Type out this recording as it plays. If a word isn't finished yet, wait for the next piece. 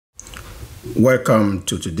Welcome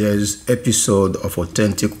to today's episode of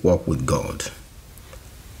Authentic Walk with God.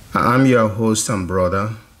 I am your host and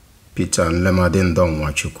brother, Peter Nlemadin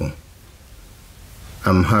Donwachuku.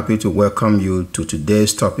 I'm happy to welcome you to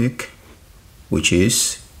today's topic, which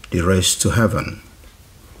is the race to heaven.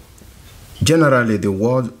 Generally, the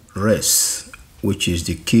word race, which is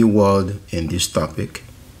the key word in this topic,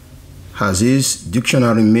 has its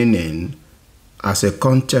dictionary meaning as a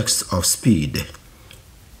context of speed,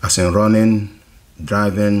 as in running,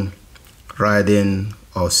 driving, riding,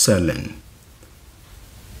 or sailing.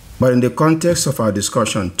 But in the context of our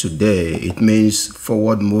discussion today, it means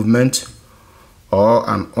forward movement or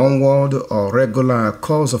an onward or regular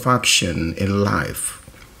course of action in life.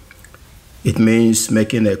 It means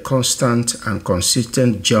making a constant and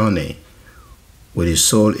consistent journey with the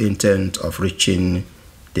sole intent of reaching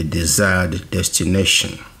the desired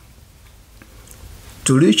destination.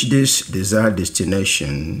 To reach this desired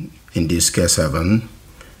destination, in this case heaven,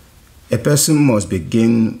 a person must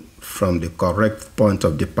begin from the correct point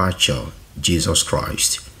of departure, Jesus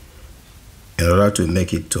Christ, in order to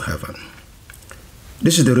make it to heaven.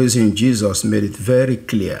 This is the reason Jesus made it very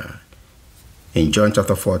clear in John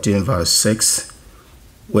chapter 14, verse 6,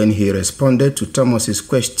 when he responded to Thomas's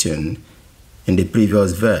question in the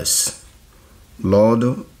previous verse.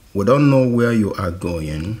 Lord, we don't know where you are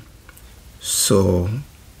going, so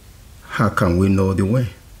how can we know the way?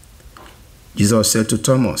 Jesus said to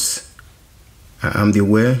Thomas, I am the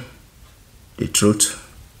way, the truth,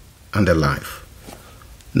 and the life.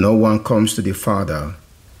 No one comes to the Father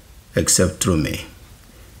except through me.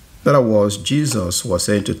 In other words, Jesus was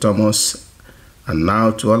saying to Thomas, and now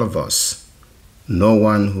to all of us, no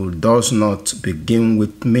one who does not begin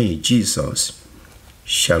with me, Jesus,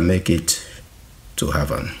 shall make it to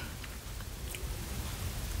heaven.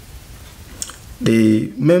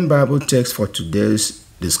 The main Bible text for today's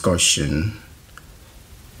discussion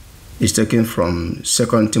is taken from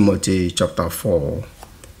 2 Timothy chapter 4,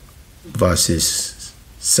 verses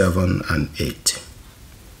 7 and 8.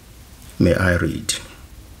 May I read?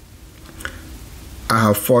 I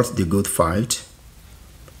have fought the good fight.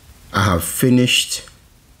 I have finished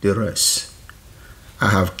the race. I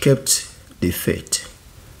have kept the faith.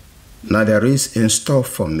 Now there is in store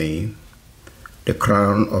for me the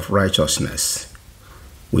crown of righteousness,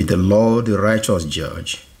 with the Lord, the righteous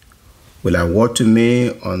judge, will award to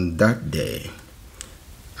me on that day,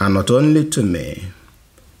 and not only to me,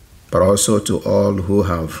 but also to all who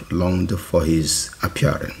have longed for his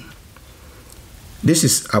appearing. This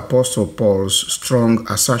is Apostle Paul's strong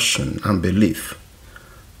assertion and belief,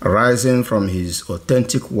 arising from his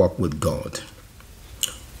authentic walk with God.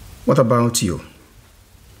 What about you?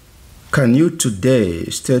 Can you today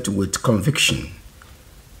state with conviction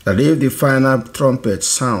that if the final trumpet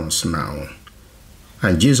sounds now,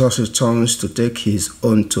 and Jesus returns to take his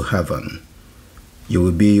own to heaven, you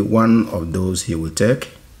will be one of those he will take?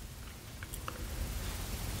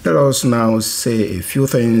 Let us now say a few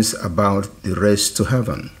things about the race to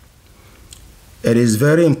heaven. It is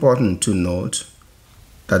very important to note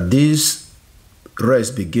that this race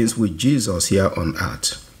begins with Jesus here on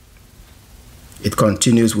earth. It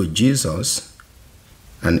continues with Jesus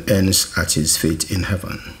and ends at his feet in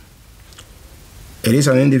heaven. It is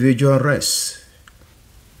an individual race,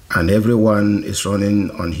 and everyone is running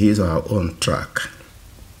on his or her own track.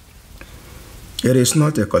 It is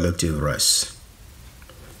not a collective race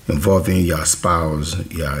involving your spouse,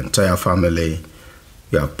 your entire family,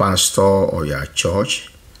 your pastor, or your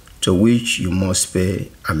church, to which you must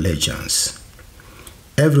pay allegiance.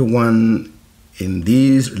 Everyone in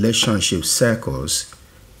these relationship circles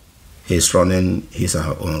is running his or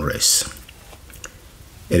her own race.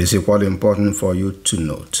 It is equally important for you to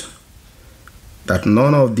note that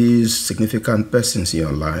none of these significant persons in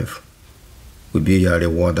your life will be your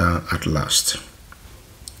rewarder at last.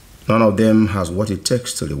 None of them has what it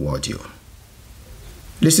takes to reward you.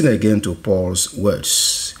 Listen again to Paul's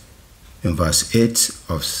words in verse 8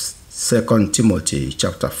 of 2 Timothy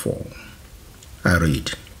chapter 4. I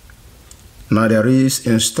read, Now there is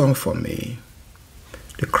in store for me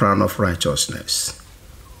the crown of righteousness,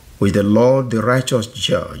 which the Lord, the righteous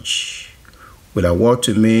judge, will award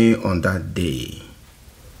to me on that day,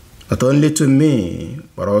 not only to me,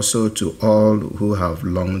 but also to all who have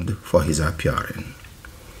longed for his appearing.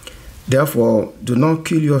 Therefore, do not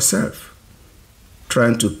kill yourself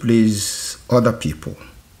trying to please other people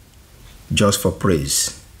just for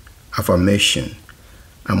praise, affirmation,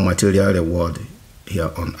 and material reward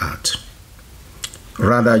here on earth.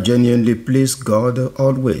 Rather, genuinely please God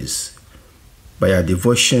always by your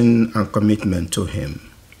devotion and commitment to him.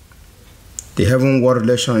 The heavenward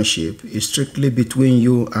relationship is strictly between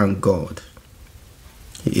you and God.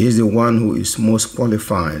 He is the one who is most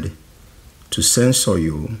qualified to censor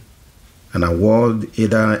you and award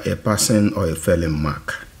either a passing or a failing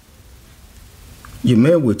mark. You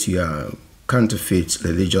may, with your counterfeit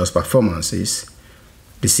religious performances,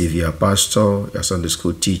 deceive your pastor, your Sunday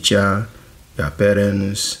school teacher, your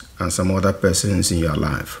parents, and some other persons in your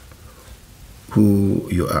life who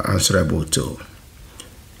you are answerable to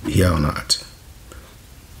here on earth.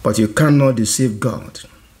 But you cannot deceive God.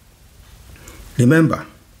 Remember,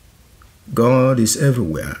 God is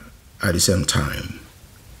everywhere at the same time.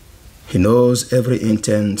 He knows every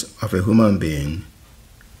intent of a human being,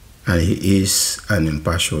 and He is an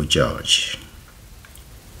impartial judge.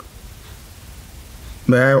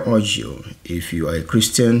 May I urge you, if you are a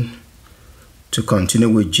Christian, to continue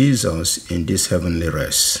with Jesus in this heavenly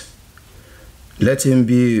race. Let Him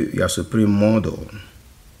be your supreme model.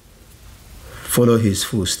 Follow His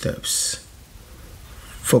footsteps.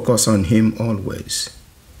 Focus on Him always.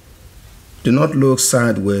 Do not look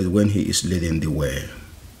sideways when He is leading the way.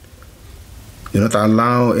 Do not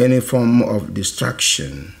allow any form of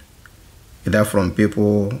distraction, either from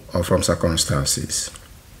people or from circumstances.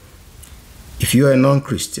 If you are a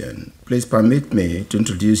non-Christian, please permit me to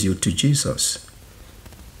introduce you to Jesus.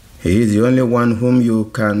 He is the only one whom you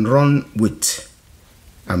can run with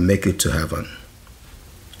and make it to heaven.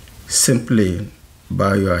 Simply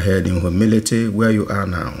bow your head in humility where you are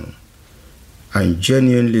now and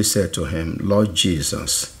genuinely say to Him, Lord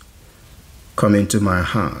Jesus, come into my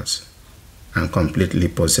heart and completely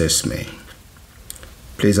possess me.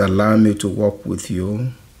 Please allow me to walk with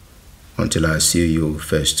you until I see you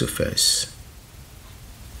face to face.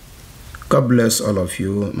 God bless all of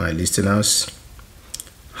you, my listeners.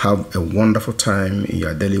 Have a wonderful time in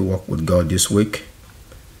your daily walk with God this week.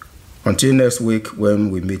 Until next week when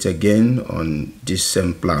we meet again on this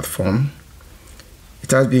same platform, it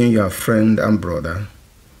has been your friend and brother,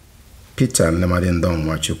 Peter Nlemadendon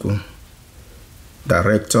Nwachukwu,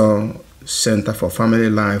 Director, Center for Family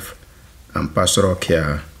Life and Pastoral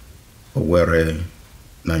Care, Owerri,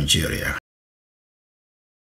 Nigeria.